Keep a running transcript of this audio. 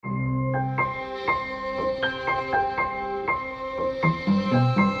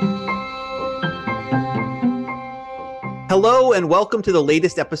Hello and welcome to the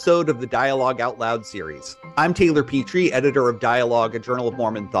latest episode of the Dialogue Out Loud series. I'm Taylor Petrie, editor of Dialogue, a journal of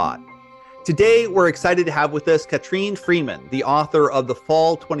Mormon thought. Today, we're excited to have with us Katrine Freeman, the author of the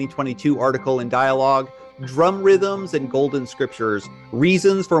fall 2022 article in Dialogue, Drum Rhythms and Golden Scriptures,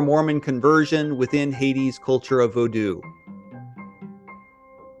 Reasons for Mormon Conversion Within Haiti's Culture of Vodou.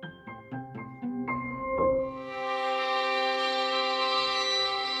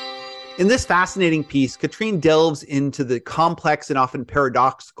 In this fascinating piece, Katrine delves into the complex and often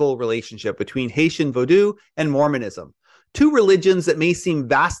paradoxical relationship between Haitian Vodou and Mormonism, two religions that may seem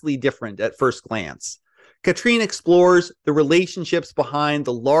vastly different at first glance. Katrine explores the relationships behind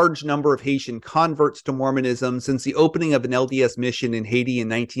the large number of Haitian converts to Mormonism since the opening of an LDS mission in Haiti in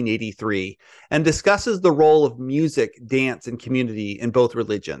 1983, and discusses the role of music, dance, and community in both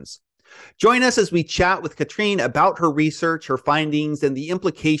religions. Join us as we chat with Katrine about her research, her findings, and the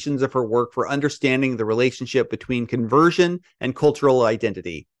implications of her work for understanding the relationship between conversion and cultural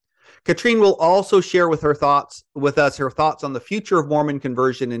identity. Katrine will also share with us her thoughts on the future of Mormon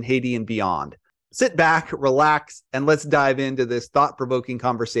conversion in Haiti and beyond. Sit back, relax, and let's dive into this thought-provoking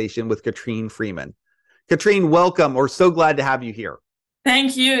conversation with Katrine Freeman. Katrine, welcome. We're so glad to have you here.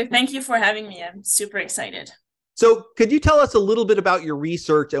 Thank you. Thank you for having me. I'm super excited. So could you tell us a little bit about your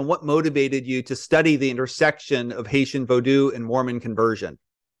research and what motivated you to study the intersection of Haitian Vodou and Mormon conversion?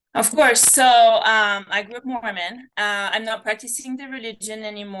 Of course. So I grew up Mormon. I'm not practicing the religion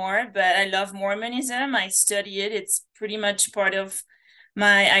anymore, but I love Mormonism. I study it. It's pretty much part of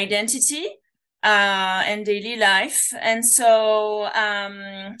my identity and daily life. And so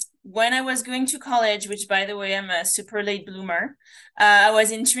when I was going to college, which, by the way, I'm a super late bloomer, I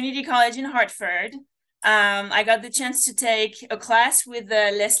was in Trinity College in Hartford. I got the chance to take a class with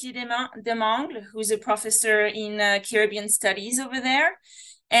Leslie Demangle, who's a professor in Caribbean studies over there.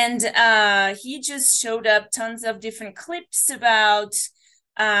 And he just showed up tons of different clips about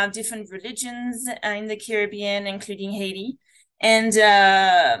different religions in the Caribbean, including Haiti. And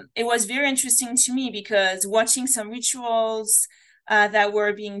it was very interesting to me because watching some rituals that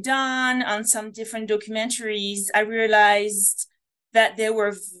were being done on some different documentaries, I realized that there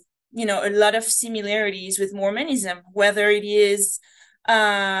were a lot of similarities with Mormonism, whether it is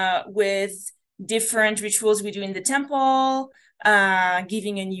with different rituals we do in the temple,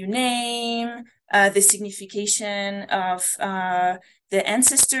 giving a new name, the signification of the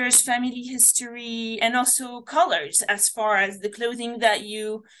ancestors' family history, and also colors as far as the clothing that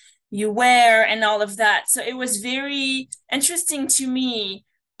you wear and all of that. So it was very interesting to me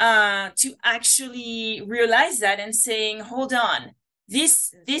to actually realize that and saying, hold on.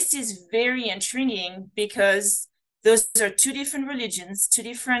 This is very intriguing because those are two different religions, two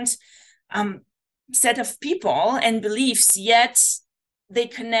different set of people and beliefs, yet they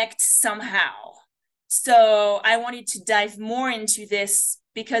connect somehow. So I wanted to dive more into this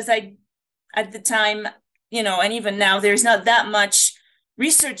because at the time, and even now, there's not that much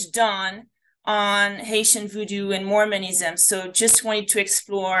research done on Haitian Vodou and Mormonism. So just wanted to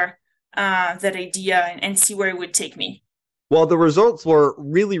explore that idea and see where it would take me. Well, the results were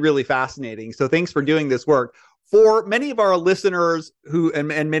really, really fascinating. So thanks for doing this work. For many of our listeners and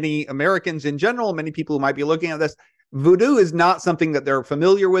many Americans in general, many people who might be looking at this, Vodou is not something that they're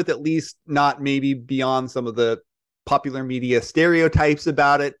familiar with, at least not maybe beyond some of the popular media stereotypes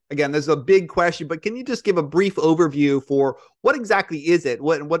about it. Again, this is a big question, but can you just give a brief overview for what exactly is it?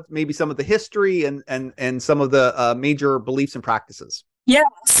 What maybe some of the history and some of the major beliefs and practices? Yeah,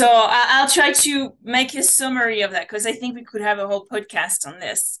 so I'll try to make a summary of that because I think we could have a whole podcast on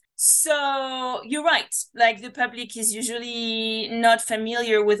this. So you're right, like the public is usually not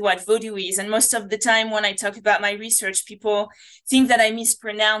familiar with what Vodou is. And most of the time when I talk about my research, people think that I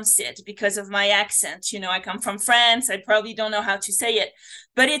mispronounce it because of my accent. I come from France, I probably don't know how to say it,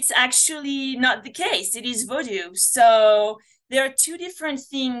 but it's actually not the case. It is Vodou. So there are two different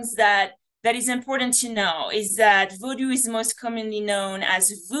things that is important to know is that Vodou is most commonly known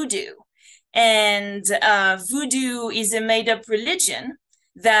as voodoo. And voodoo is a made-up religion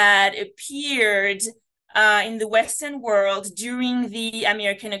that appeared in the Western world during the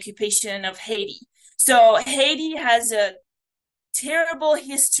American occupation of Haiti. So Haiti has a terrible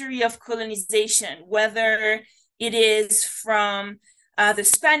history of colonization, whether it is from the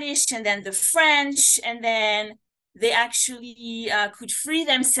Spanish and then the French, and then they actually could free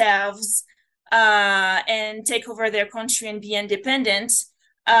themselves and take over their country and be independent.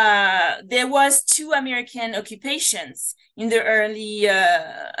 There was two American occupations in the early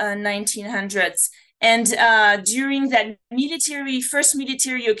 1900s. And during that first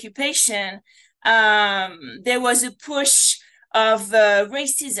military occupation, there was a push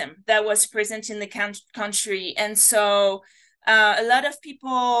racism that was present in the country. And so a lot of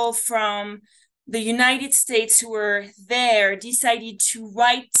people from the United States who were there decided to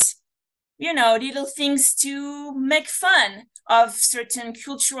write, little things to make fun of certain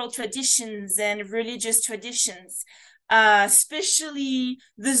cultural traditions and religious traditions, especially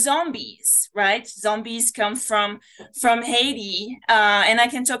the zombies, right? Zombies come from Haiti, and I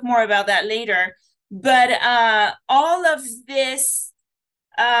can talk more about that later. But all of this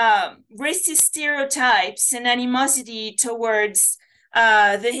racist stereotypes and animosity towards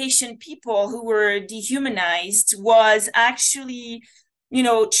the Haitian people who were dehumanized was actually,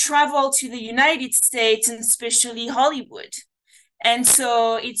 travel to the United States and especially Hollywood. And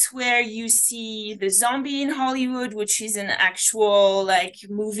so it's where you see the zombie in Hollywood, which is an actual like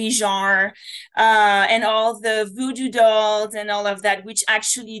movie genre, and all the voodoo dolls and all of that, which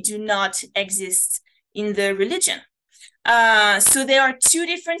actually do not exist in the religion. So there are two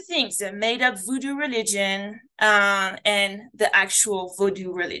different things: a made-up voodoo religion and the actual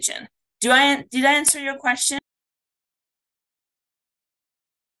voodoo religion. Did I answer your question?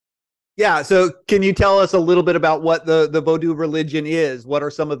 Yeah. So can you tell us a little bit about what the Vodou religion is? What are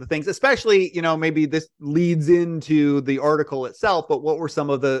some of the things, especially, maybe this leads into the article itself, but what were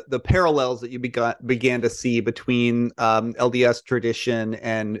some of the parallels that you began to see between LDS tradition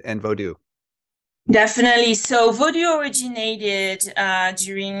and Vodou? Definitely. So Vodou originated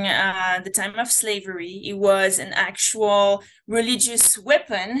during the time of slavery. It was an actual religious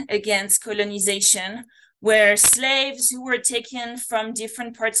weapon against colonization, where slaves who were taken from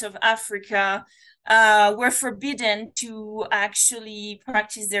different parts of Africa were forbidden to actually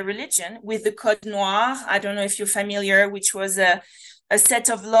practice their religion with the Code Noir. I don't know if you're familiar, which was a set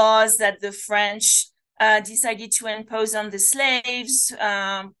of laws that the French decided to impose on the slaves,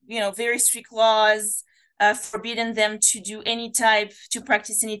 very strict laws, forbidden them to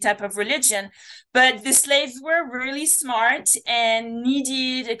practice any type of religion. But the slaves were really smart and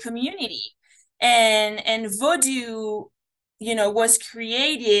needed a community. And Vodou, was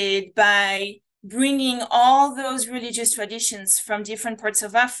created by bringing all those religious traditions from different parts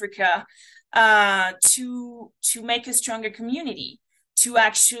of Africa to make a stronger community, to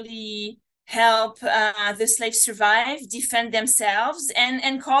actually help the slaves survive, defend themselves,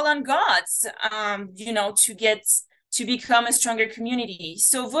 and call on gods, to become a stronger community.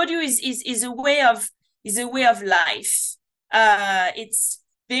 So Vodou is a way of life. It's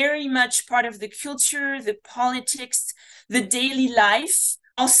very much part of the culture, the politics, the daily life,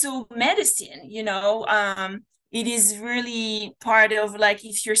 also medicine. It is really part of, like,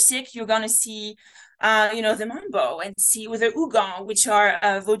 if you're sick, you're gonna see the mambo and see with the Ougan, which are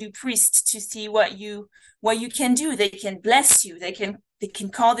Vodou priests, to see what you can do. They can bless you. They can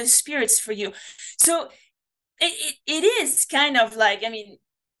call the spirits for you. So it is kind of like,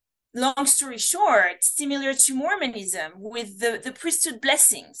 long story short, similar to Mormonism, with the priesthood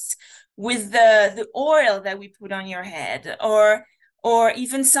blessings, with the oil that we put on your head, or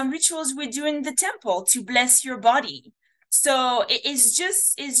even some rituals we do in the temple to bless your body. So it's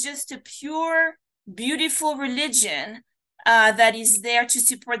just a pure, beautiful religion that is there to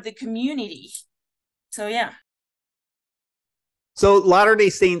support the community. So yeah. So Latter-day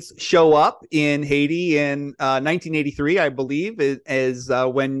Saints show up in Haiti in 1983, I believe, is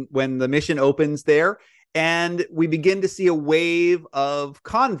when the mission opens there. And we begin to see a wave of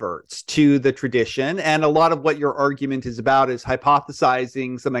converts to the tradition. And a lot of what your argument is about is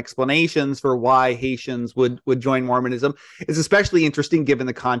hypothesizing some explanations for why Haitians would join Mormonism. It's especially interesting given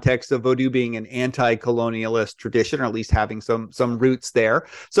the context of Vodou being an anti-colonialist tradition, or at least having some roots there.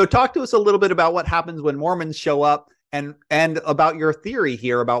 So talk to us a little bit about what happens when Mormons show up, and about your theory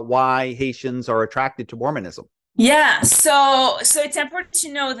here about why Haitians are attracted to Mormonism. Yeah, so it's important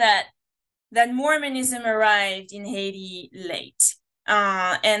to know that Mormonism arrived in Haiti late.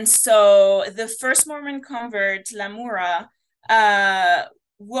 And so the first Mormon convert, Lamoura,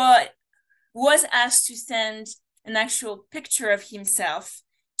 was asked to send an actual picture of himself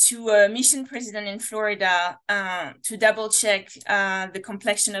to a mission president in Florida to double check the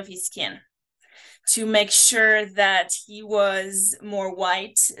complexion of his skin, to make sure that he was more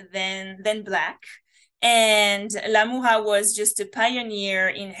white than black. And Lamoura was just a pioneer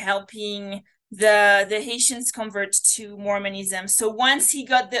in helping the Haitians convert to Mormonism. So once he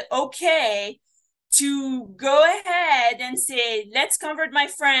got the okay to go ahead and say, let's convert my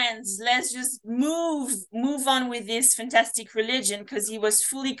friends, let's just move on with this fantastic religion, because he was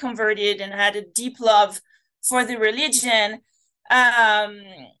fully converted and had a deep love for the religion,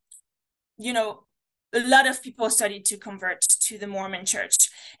 a lot of people started to convert to the Mormon church.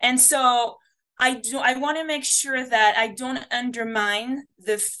 And so I want to make sure that I don't undermine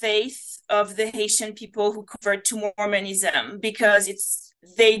the faith of the Haitian people who convert to Mormonism, because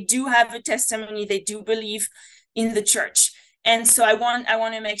they do have a testimony, they do believe in the church. And so I want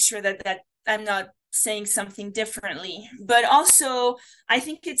to make sure that I'm not saying something differently. But also, I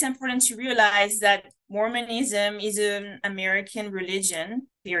think it's important to realize that Mormonism is an American religion,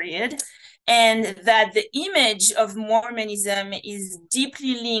 period, and that the image of Mormonism is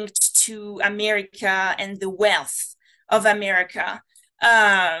deeply linked to America and the wealth of America.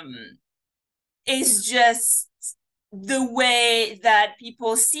 Is just the way that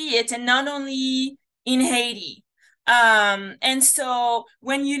people see it, and not only in Haiti. And so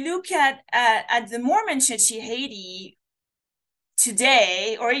when you look at the Mormon Church in Haiti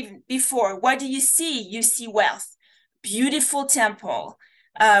today, or even before, what do you see? You see wealth, beautiful temple,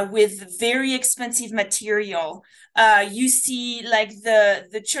 with very expensive material. You see like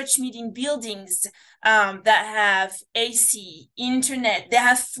the church meeting buildings that have AC, internet, they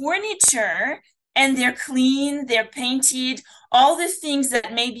have furniture, and they're clean, they're painted, all the things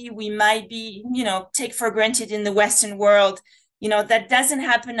that maybe we might be, take for granted in the Western world. That doesn't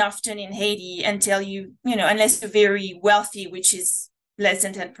happen often in Haiti until unless you're very wealthy, which is less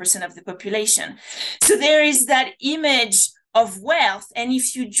than 10% of the population. So there is that image of wealth. And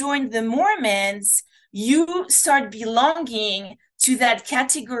if you join the Mormons, you start belonging to that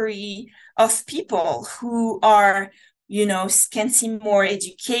category of people who are, can seem more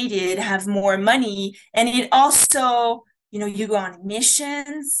educated, have more money. And it also, you go on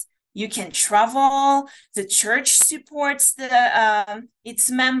missions, you can travel, the church supports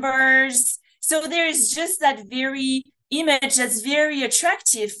its members. So there is just that very image that's very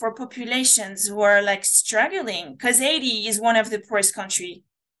attractive for populations who are like struggling, because Haiti is one of the poorest countries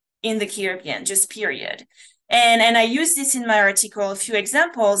in the Caribbean, just period. And I use this in my article, a few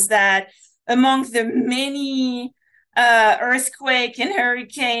examples that among the many earthquake and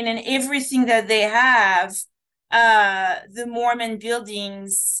hurricane and everything that they have, the Mormon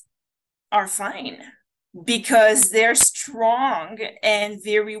buildings are fine because they're strong and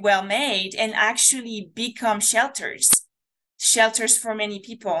very well made, and actually become shelters for many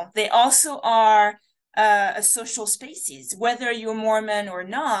people. They also are social spaces, whether you're Mormon or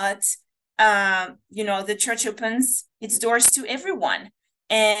not. The church opens its doors to everyone.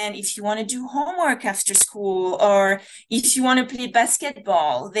 And if you want to do homework after school, or if you want to play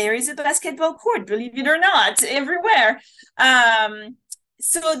basketball, there is a basketball court, believe it or not, everywhere.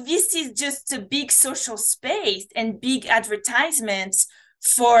 So this is just a big social space and big advertisements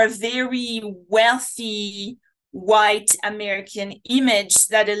for a very wealthy white American image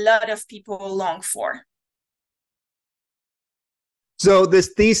that a lot of people long for. So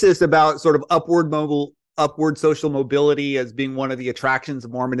this thesis about sort of upward social mobility as being one of the attractions of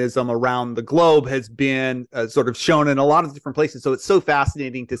Mormonism around the globe has been sort of shown in a lot of different places. So it's so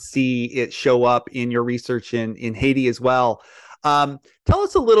fascinating to see it show up in your research in Haiti as well. Tell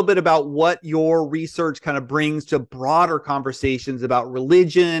us a little bit about what your research kind of brings to broader conversations about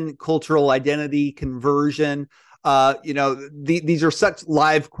religion, cultural identity, conversion. These are such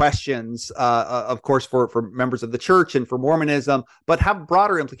live questions, of course, for members of the church and for Mormonism, but have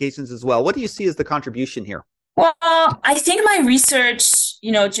broader implications as well. What do you see as the contribution here? Well, I think my research,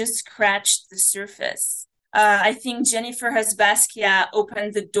 just scratched the surface. I think Jennifer Hasbaskia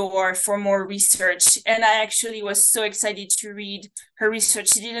opened the door for more research, and I actually was so excited to read her research.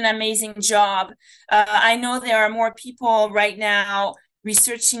 She did an amazing job. I know there are more people right now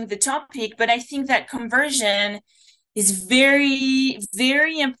researching the topic, but I think that conversion is very,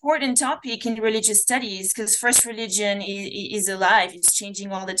 very important topic in religious studies, because first, religion is alive, it's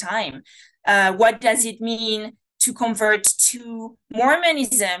changing all the time. What does it mean to convert to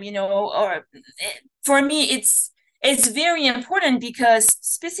Mormonism? Or for me, it's very important, because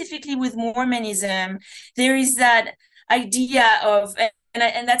specifically with Mormonism, there is that idea of,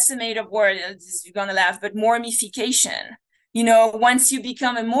 and that's a made up word, you're gonna laugh, but Mormification. Once you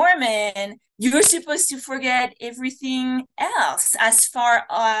become a Mormon, you're supposed to forget everything else. As far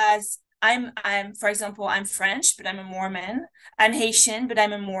as I'm, for example, I'm French, but I'm a Mormon. I'm Haitian, but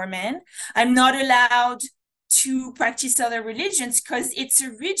I'm a Mormon. I'm not allowed to practice other religions because it's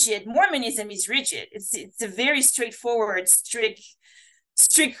Mormonism is rigid. It's a very straightforward, strict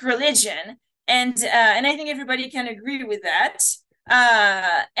religion. And I think everybody can agree with that.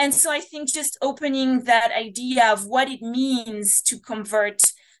 And so I think just opening that idea of what it means to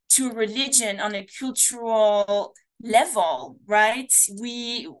convert to a religion on a cultural level, right?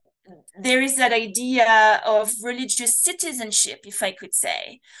 There is that idea of religious citizenship, if I could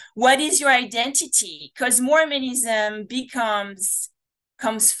say. What is your identity? Because Mormonism comes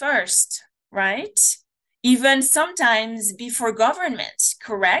first, right? Even sometimes before government,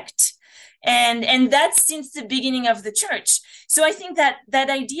 correct? And that's since the beginning of the church. So I think that that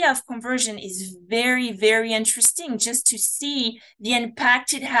idea of conversion is very, very interesting, just to see the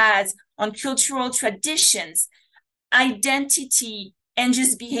impact it has on cultural traditions, identity, and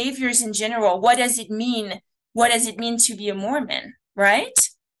just behaviors in general. What does it mean? What does it mean to be a Mormon, right?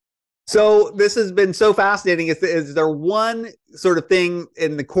 So this has been so fascinating. Is there one sort of thing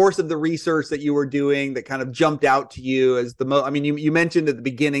in the course of the research that you were doing that kind of jumped out to you as the most? I mean, you mentioned at the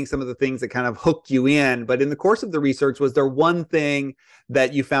beginning some of the things that kind of hooked you in, but in the course of the research, was there one thing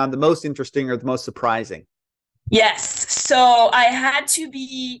that you found the most interesting or the most surprising? Yes. So I had to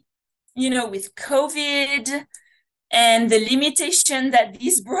be, with COVID and the limitation that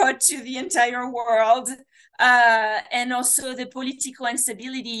this brought to the entire world, and also the political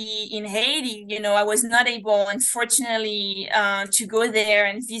instability in Haiti. I was not able, unfortunately, to go there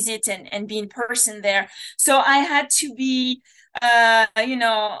and visit and be in person there. So I had to be,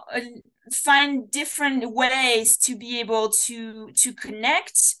 find different ways to be able to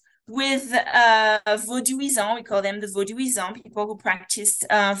connect with Vaudouisans. We call them the Vaudouisans, people who practice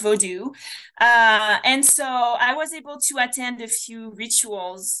Vaudou. And so I was able to attend a few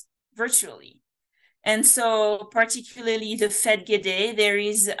rituals virtually. And so particularly the Fête Guédé,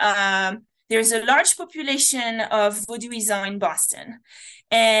 there's a large population of Vaudouisans in Boston.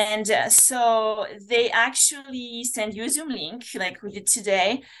 And so they actually send you a Zoom link, like we did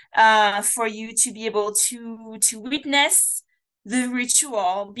today, for you to be able to witness the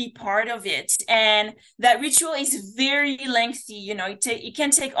ritual, be part of it. And that ritual is very lengthy. It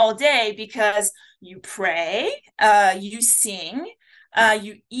can take all day, because you pray, you sing,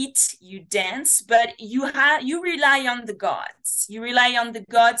 you eat, you dance, but you rely on the gods. You rely on the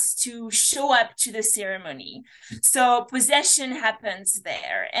gods to show up to the ceremony. So possession happens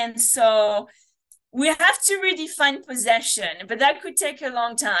there. And so we have to redefine possession, but that could take a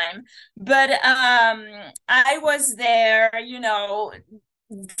long time. But I was there,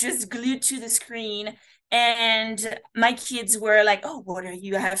 just glued to the screen. And my kids were like, "Oh, what are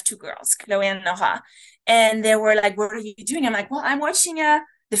you?" I have two girls, Chloe and Nora. And they were like, "What are you doing?" I'm like, "Well, I'm watching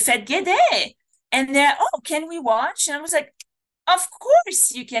the Fête Guédé." And they're, "Oh, can we watch?" And I was like, "Of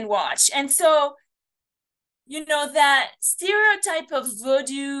course you can watch." And so, that stereotype of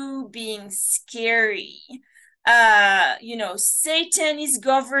Vodou being scary, Satan is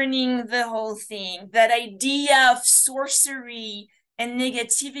governing the whole thing, that idea of sorcery and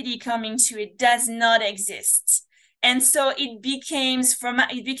negativity coming to it does not exist. And so it became for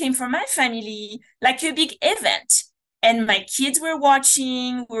my family like a big event. And my kids were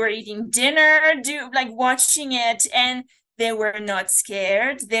watching, we were eating dinner, watching it, and they were not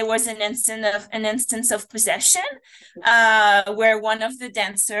scared. There was an instance of possession, where one of the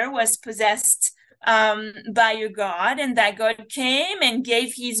dancers was possessed by a god, and that god came and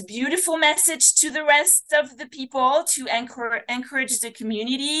gave his beautiful message to the rest of the people to encourage the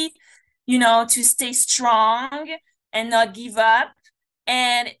community, to stay strong and not give up.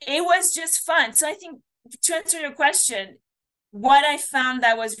 And it was just fun. So I think, to answer your question, what I found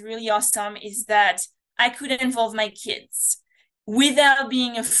that was really awesome is that I could involve my kids without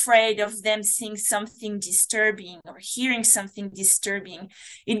being afraid of them seeing something disturbing or hearing something disturbing.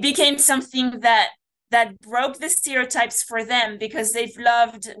 It became something that broke the stereotypes for them, because they've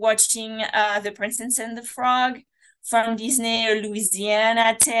loved watching The Princess and the Frog from Disney, or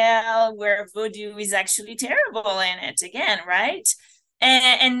Louisiana Tale, where Vodou is actually terrible in it again, right?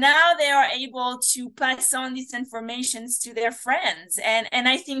 And now they are able to pass on these informations to their friends. And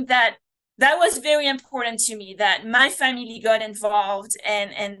I think that was very important to me, that my family got involved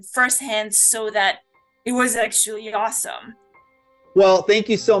and firsthand saw that it was actually awesome. Well, thank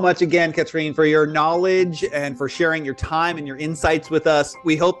you so much again, Catherine, for your knowledge and for sharing your time and your insights with us.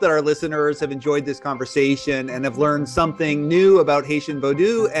 We hope that our listeners have enjoyed this conversation and have learned something new about Haitian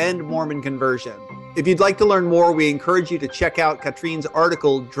Vodou and Mormon conversion. If you'd like to learn more, we encourage you to check out Catherine's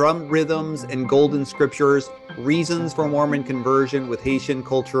article, Drum Rhythms and Golden Scriptures, Reasons for Mormon Conversion with Haitian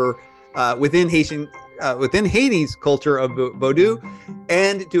Culture, within Haiti's culture of Vodou,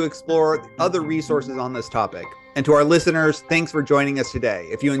 and to explore other resources on this topic. And to our listeners, thanks for joining us today.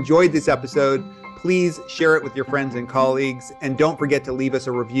 If you enjoyed this episode, please share it with your friends and colleagues, and don't forget to leave us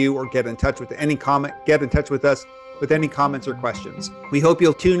a review or get in touch with us with any comments or questions. We hope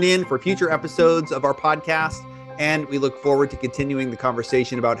you'll tune in for future episodes of our podcast, and we look forward to continuing the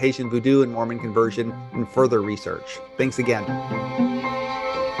conversation about Haitian Vodou and Mormon conversion and further research. Thanks again.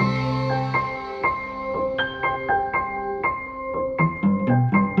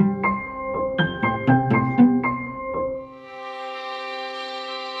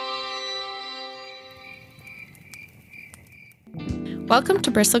 Welcome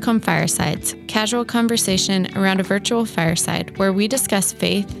to Bristlecone Firesides, casual conversation around a virtual fireside where we discuss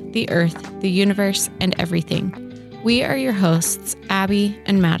faith, the earth, the universe, and everything. We are your hosts, Abby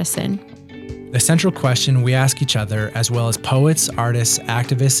and Madison. The central question we ask each other, as well as poets, artists,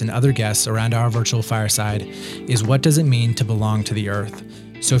 activists, and other guests around our virtual fireside, is what does it mean to belong to the earth?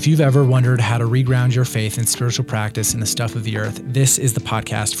 So if you've ever wondered how to reground your faith and spiritual practice in the stuff of the earth, this is the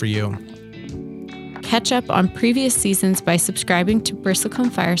podcast for you. Catch up on previous seasons by subscribing to Bristlecone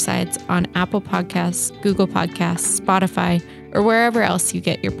Firesides on Apple Podcasts, Google Podcasts, Spotify, or wherever else you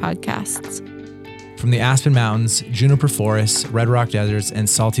get your podcasts. From the Aspen Mountains, Juniper Forests, Red Rock Deserts, and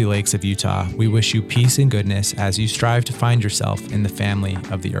salty lakes of Utah, we wish you peace and goodness as you strive to find yourself in the family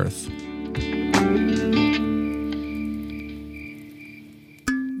of the earth.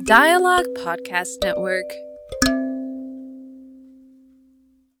 Dialogue Podcast Network.